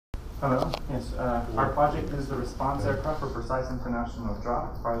Hello. Yes, our project is the response aircraft for precise international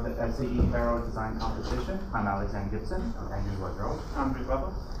drop, part of the SDO Aero Design Competition. I'm Alexand Gibson. I'm Andrey Guadron. Andrey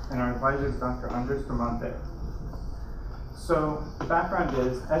Khlapov. And our advisor is Dr. Andrey from Andrey. So the background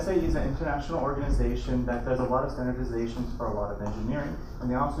is SAE is an international organization that does a lot of standardizations for a lot of engineering, and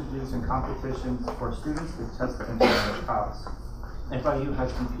they also do some competitions for students to test their engineering prowess. FIU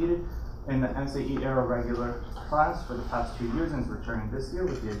has competed in the SAE Aero regular class for the past 2 years and is returning this year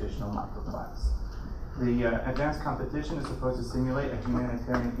with the additional micro class. The advanced competition is supposed to simulate a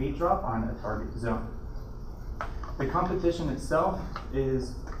humanitarian aid drop on a target zone. The competition itself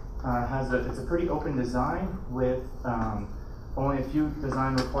is it's a pretty open design with only a few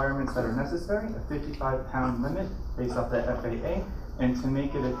design requirements that are necessary, a 55-pound limit based off the FAA, and to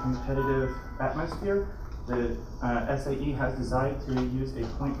make it a competitive atmosphere, the SAE has decided to use a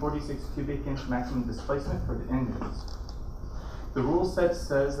 0.46 cubic inch maximum displacement for the engines. The rule set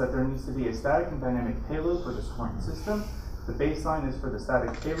says that there needs to be a static and dynamic payload for the scoring system. The baseline is for the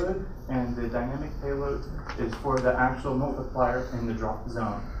static payload, and the dynamic payload is for the actual multiplier in the drop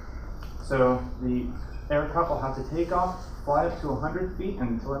zone. So the aircraft will have to take off, fly up to 100 feet,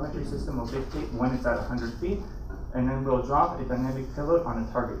 and the telemetry system will dictate when it's at 100 feet, and then we'll drop a dynamic payload on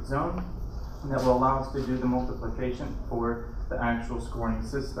a target zone that will allow us to do the multiplication for the actual scoring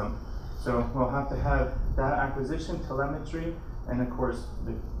system. So we'll have to have data acquisition, telemetry, and of course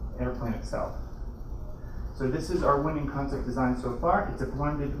the airplane itself. So this is our winning concept design so far. It's a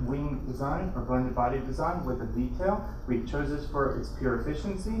blended wing design or blended body design with a V-tail. We chose this for its pure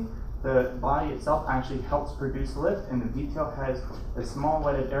efficiency. The body itself actually helps produce lift, and the V-tail has a small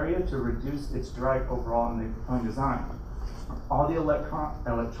wetted area to reduce its drag overall in the plane design. All the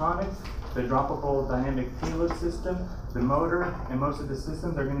electronics, the droppable dynamic payload system, the motor, and most of the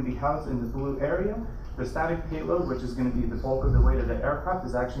systems are going to be housed in the blue area. The static payload, which is going to be the bulk of the weight of the aircraft,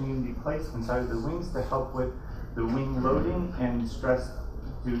 is actually going to be placed inside of the wings to help with the wing loading and stress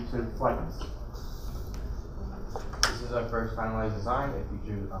due to flights. This is our first finalized design. It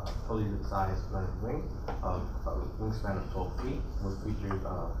features a fully sized blended wing of a wingspan of 12 feet. It features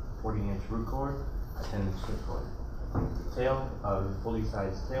a 40-inch root cord, a 10-inch slip cord. The tail, the fully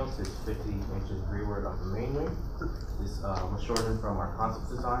sized tail sits 50 inches rearward of the main wing. This was shortened from our concept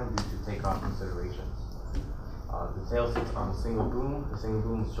design due to takeoff considerations. The tail sits on a single boom. The single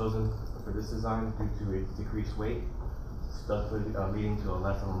boom was chosen for this design due to its decreased weight, thus leading to a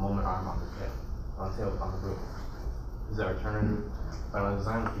less of a moment arm on the tail on the boom. This is our alternative final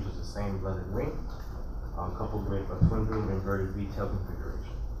design, which features the same blended wing, coupled with a twin boom inverted V-tail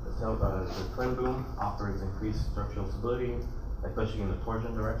configuration. The twin boom offers increased structural stability, especially in the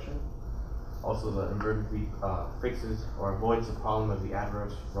torsion direction. Also, the inverted V fixes or avoids the problem of the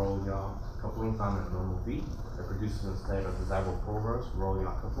adverse roll-yaw coupling found in a normal V that produces instead a desirable reverse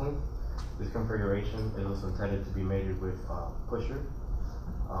roll-yaw coupling. This configuration is also intended to be mated with pusher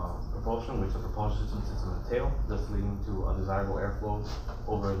propulsion, which the propulsion system sits on the tail, thus leading to a desirable airflow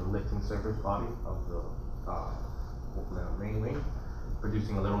over the lifting surface body of the main wing,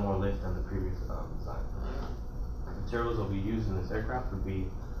 producing a little more lift than the previous design. Materials that we use in this aircraft would be,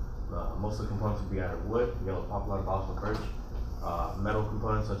 most of the components would be out of wood, yellow poplar, balsa birch, metal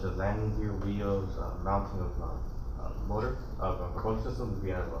components such as landing gear, wheels, mounting of motor, propulsion system would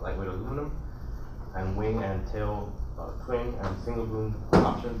be out of lightweight aluminum, and wing and tail twin and single boom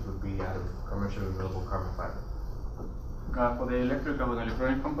options would be out of commercially available carbon fiber. For the electrical and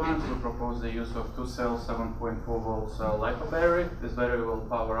electronic components, we propose the use of 2-cell 7.4 volts LiPo battery. This battery will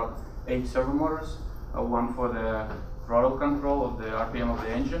power up 8 servo motors, one for the throttle control of the RPM of the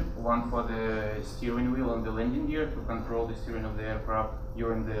engine, one for the steering wheel and the landing gear to control the steering of the aircraft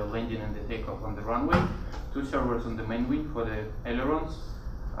during the landing and the takeoff on the runway, 2 servos on the main wing for the ailerons,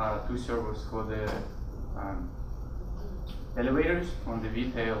 2 servos for the elevators on the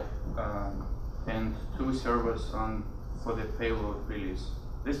V-tail, and 2 servos for the payload release.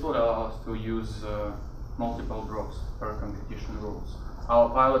 This will allow us to use multiple drops per competition rules. Our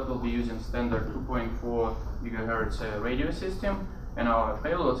pilot will be using standard 2.4 GHz radio system, and our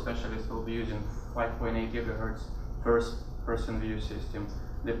payload specialist will be using 5.8 GHz first-person view system.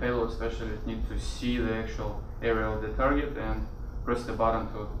 The payload specialist needs to see the actual area of the target and press the button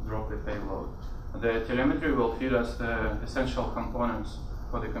to drop the payload. The telemetry will feed us the essential components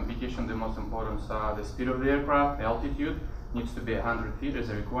for the competition. The most important are the speed of the aircraft, the altitude needs to be 100 feet as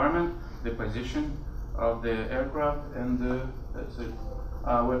a requirement, the position of the aircraft, and that's it.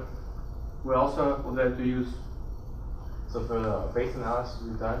 We also would like to use. So for the base analysis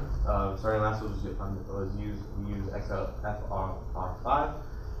we've done, starting last we use XLFR5.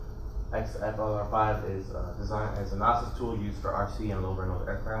 XFLR5 is designed as an analysis tool used for RC and low-nose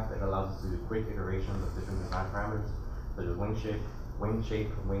aircraft. It allows us to do quick iterations of different design parameters, such as wing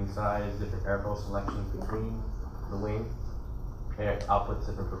shape, wing size, different airflow selections between the wing. It outputs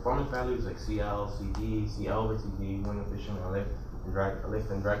different performance values like CL, CD, CL over CD, wing efficiency, and lift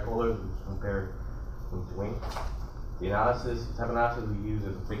and drag pullers, which compare wing to wing. The type of analysis we use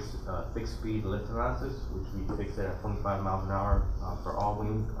is a fixed speed lift analysis, which we fix it at 25 miles an hour for all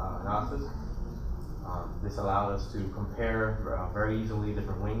wing analysis. This allowed us to compare very easily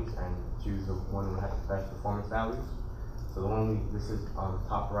different wings and choose the one that has the best performance values. So this is on the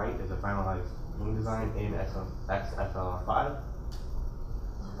top right is a finalized wing design in XFLR5.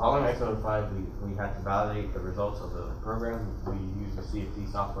 Following XFLR5, we had to validate the results of the program. We used a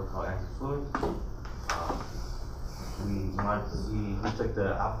CFD software called ANSYS Fluent. We took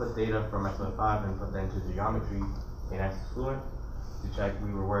the output data from XFLR5 and put that into geometry in ANSYS Fluent to check.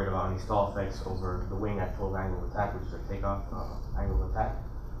 We were worried about any stall effects over the wing at 12 angle of attack, which is a takeoff angle of attack.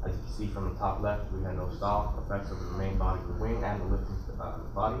 As you can see from the top left, we had no stall effects over the main body of the wing and the lifting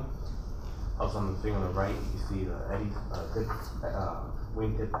body. Also on the thing on the right, you can see the eddies,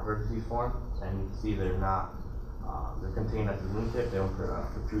 wing tip vertices form, and you can see they're contained at the wing tip. They don't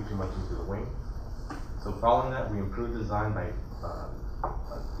protrude too much into the wing. So following that, we improved the design by a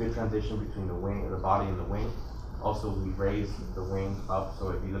good transition between the body and the wing. Also, we raised the wing up, so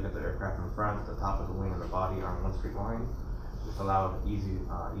if you look at the aircraft in front, the top of the wing and the body are in one straight line. This allowed ease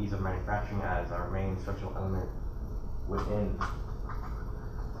of manufacturing as our main structural element within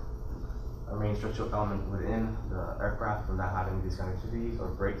the aircraft from not having these connectivities or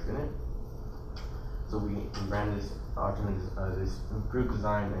breaks in it. So we ran this this improved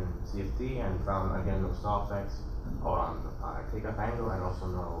design in CFD and found again no stall effects on our takeoff angle, and also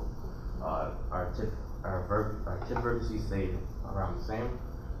no our tip vertices stayed around the same.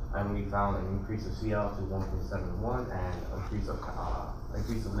 And we found an increase of CL to 1.71 and increase of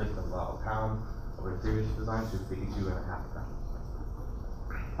lift of a pound over the previous design to 52.5 pounds.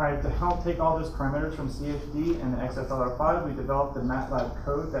 Alright, to help take all those parameters from CFD and the XFLR5, we developed the MATLAB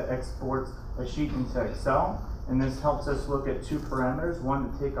code that exports a sheet into Excel. And this helps us look at two parameters.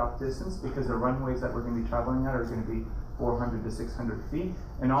 One, the takeoff distance, because the runways that we're going to be traveling at are going to be 400 to 600 feet.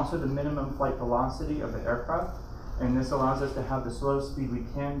 And also the minimum flight velocity of the aircraft. And this allows us to have the slowest speed we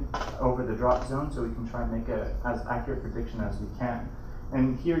can over the drop zone, so we can try and make as accurate prediction as we can.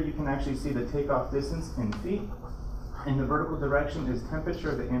 And here you can actually see the takeoff distance in feet. In the vertical direction is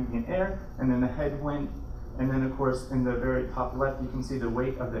temperature of the ambient air, and then the headwind. And then of course in the very top left you can see the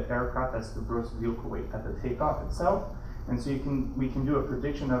weight of the aircraft. That's the gross vehicle weight at the takeoff itself. And so we can do a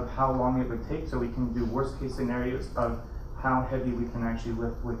prediction of how long it would take, so we can do worst case scenarios of how heavy we can actually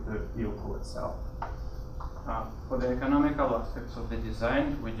lift with the vehicle itself. For the economical aspects of the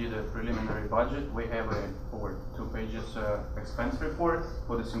design, we did a preliminary budget. We have over 2 pages expense report.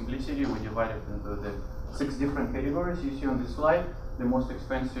 For the simplicity, we divided into the 6 different categories you see on this slide. The most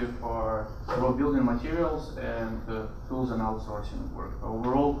expensive are raw building materials and tools and outsourcing work.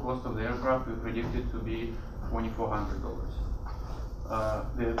 Overall cost of the aircraft we predicted to be $2,400.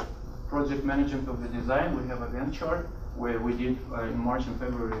 The project management of the design, we have a Gantt chart where we did in March and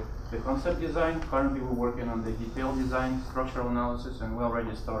February the concept design. Currently we're working on the detailed design, structural analysis, and we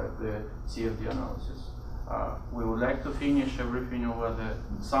already started the CFD analysis. We would like to finish everything over the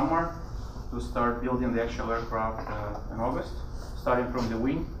summer to start building the actual aircraft in August, starting from the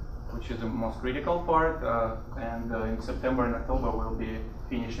wing, which is the most critical part, and in September and October we'll be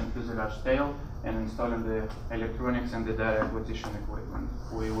finishing fuselage tail and installing the electronics and the data acquisition equipment.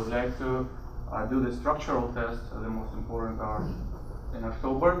 We would like to do the structural tests, the most important are in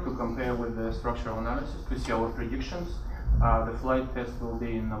October, to compare with the structural analysis to see our predictions. The flight test will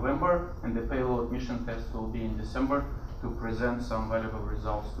be in November, and the payload mission test will be in December to present some valuable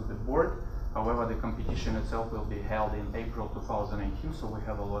results to the board. However, the competition itself will be held in April 2018, so we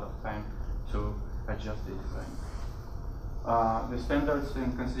have a lot of time to adjust the design. The standards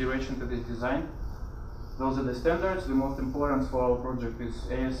in consideration to this design, those are the standards. The most important for our project is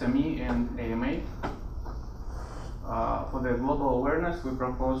ASME and AMA. For the global awareness, we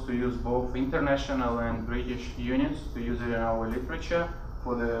propose to use both international and British units to use it in our literature.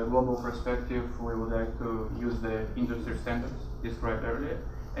 For the global perspective, we would like to use the industry standards described earlier.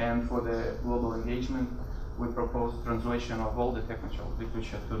 And for the global engagement, we propose translation of all the technical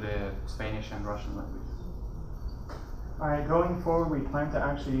literature to the Spanish and Russian languages. All right, going forward, we plan to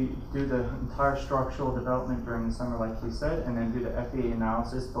actually do the entire structural development during the summer, like we said, and then do the FAA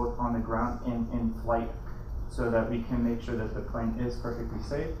analysis both on the ground and in flight, so that we can make sure that the plane is perfectly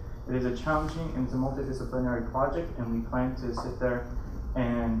safe. It is a challenging and it's a multidisciplinary project, and we plan to sit there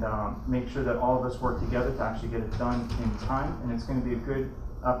and make sure that all of us work together to actually get it done in time. And it's going to be a good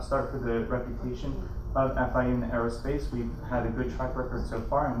upstart for the reputation of FIU in the aerospace. We've had a good track record so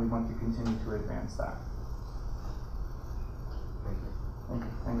far, and we want to continue to advance that. Thank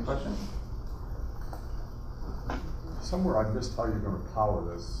you. Any questions? Somewhere I missed how you're going to power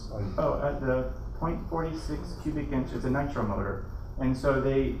this. At the 0.46 cubic inch, it's a nitro motor. And so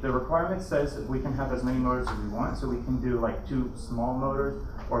the requirement says that we can have as many motors as we want. So we can do like 2 small motors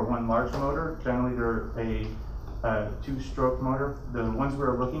or 1 large motor. Generally, they're a 2-stroke motor. The ones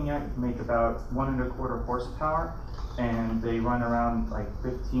we're looking at make about 1.25 horsepower, and they run around like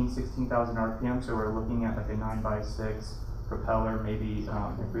 16,000 RPM. So we're looking at like a 9x6 propeller. Maybe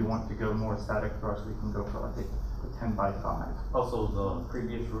if we want to go more static thrust, we can go for like a 10x5. Also, the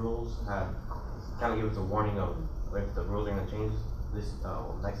previous rules have kind of give us a warning of if the rules are going to change this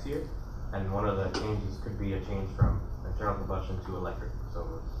next year, and one of the changes could be a change from internal combustion to electric. So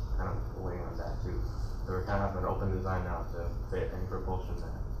we're kind of waiting on that too. So we're kind of having an open design now to fit any propulsion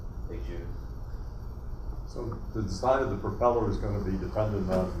that they choose. So the design of the propeller is going to be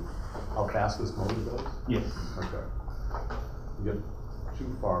dependent on how fast this motor goes? Yes. Okay. You get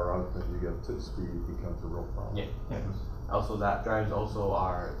too far out, then you get tip speed, it becomes a real problem. Yeah. Yes. Also, that drives also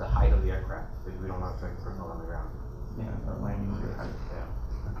the height of the aircraft, because we don't have to propeller on the ground. Yeah, the landing gear height. Yeah.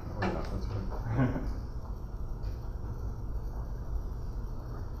 Oh, yeah, that's right.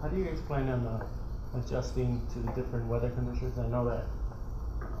 How do you guys plan on adjusting to the different weather conditions? I know that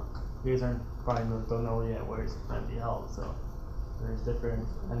you guys don't know yet where it's going to be held, so there's different.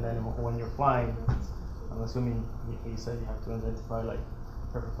 And then when you're flying, I'm assuming you said you have to identify like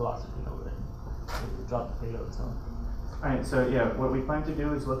perfect velocity, where you drop the payload. So. Alright, so yeah, what we plan to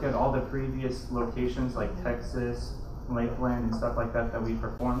do is look at all the previous locations like Texas, Lakeland, and stuff like that we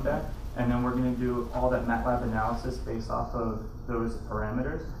performed at, and then we're going to do all that MATLAB analysis based off of those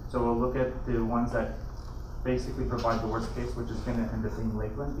parameters. So we'll look at the ones that basically provide the worst case, which is going to end up being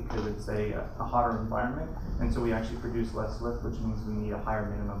Lakeland because it's a hotter environment, and so we actually produce less lift, which means we need a higher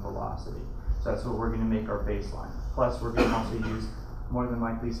minimum velocity. So that's what we're going to make our baseline. Plus, we're going to also use more than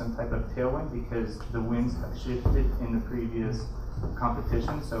likely some type of tailwind because the winds have shifted in the previous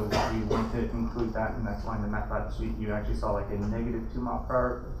competition, so we want to include that, and that's why in the MATLAB sheet you actually saw like a negative 2 mile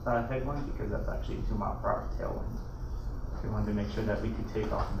per hour headwind, because that's actually a 2 mile per hour tailwind. We wanted to make sure that we could take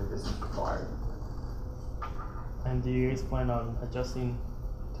off in the distance required. And do you guys plan on adjusting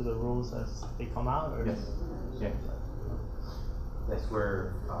to the rules as they come out? Or? Yes. Yeah. That's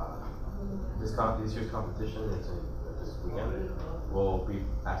where this year's competition is this weekend. We'll be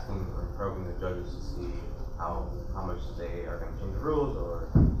asking or probing the judges to see how much they are going to change the rules or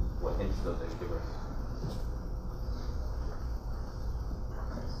what hints they'll give us.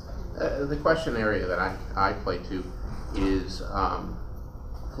 The question area that I play to is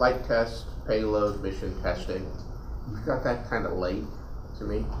flight test, payload, mission testing. You've got that kind of late to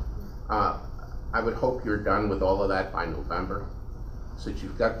me. I would hope you're done with all of that by November, so that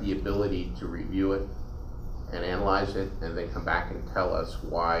you've got the ability to review it and analyze it, and then come back and tell us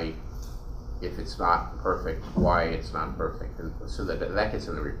why, if it's not perfect, why it's not perfect, and so that gets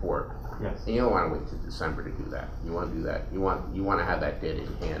in the report. Yes. And you don't want to wait till December to do that. You want to do that. You want to have that data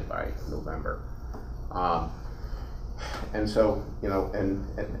in hand by November. And so,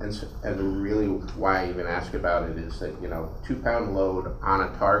 and really why I even ask about it is that, 2-pound load on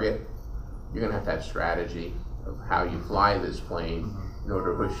a target, you're going to have strategy of how you fly this plane in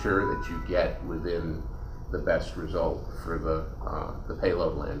order to assure that you get within the best result for the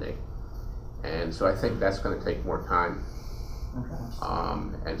payload landing. And so I think that's going to take more time.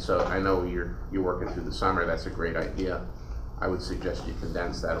 Okay. And so I know you're working through the summer. That's a great idea. I would suggest you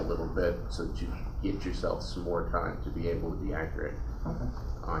condense that a little bit so that you get yourself some more time to be able to be accurate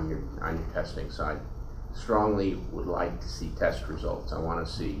on your testing side. Strongly would like to see test results. I want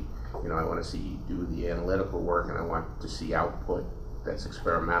to see, I want to see you do the analytical work, and I want to see output that's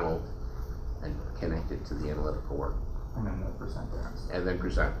experimental and connected to the analytical work. And then the percent there. And then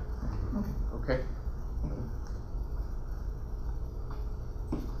present. Okay.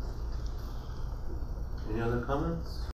 Any other comments?